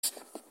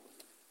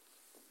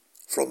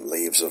From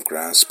Leaves of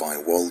Grass by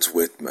Walt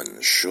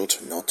Whitman.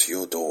 Shut not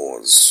your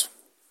doors.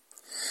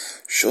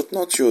 Shut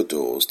not your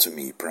doors to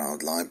me,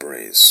 proud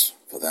libraries,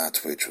 for that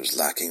which was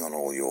lacking on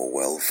all your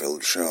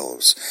well-filled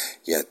shelves,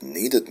 yet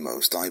needed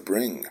most I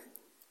bring.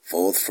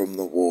 Forth from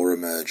the war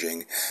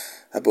emerging,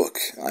 a book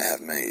I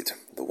have made,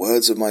 the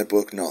words of my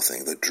book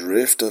nothing, the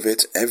drift of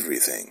it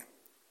everything.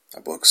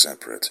 A book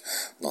separate,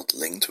 not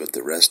linked with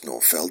the rest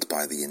nor felt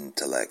by the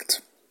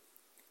intellect.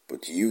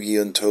 But you ye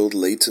untold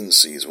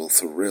latencies will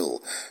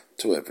thrill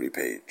to every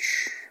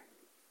page.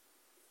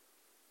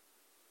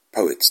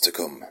 Poets to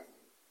come.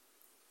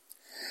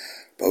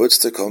 Poets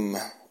to come,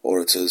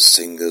 orators,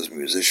 singers,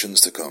 musicians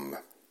to come.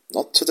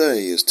 Not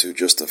today is to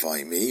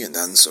justify me and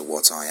answer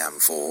what I am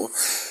for,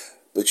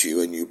 but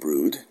you a new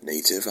brood,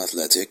 native,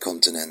 athletic,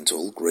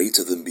 continental,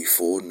 greater than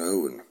before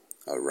known.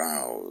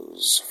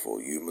 Arouse,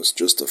 for you must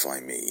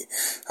justify me.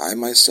 I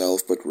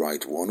myself but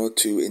write one or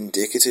two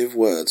indicative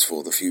words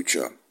for the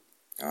future.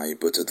 I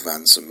but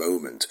advance a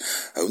moment,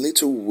 only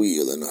to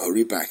wheel and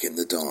hurry back in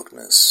the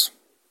darkness.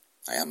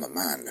 I am a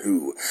man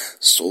who,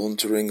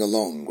 sauntering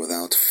along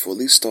without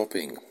fully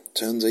stopping,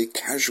 turns a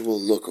casual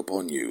look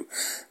upon you,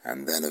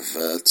 and then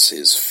averts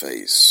his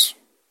face,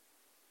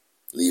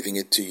 leaving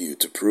it to you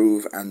to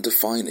prove and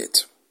define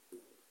it,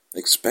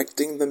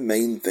 expecting the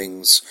main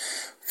things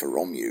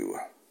from you.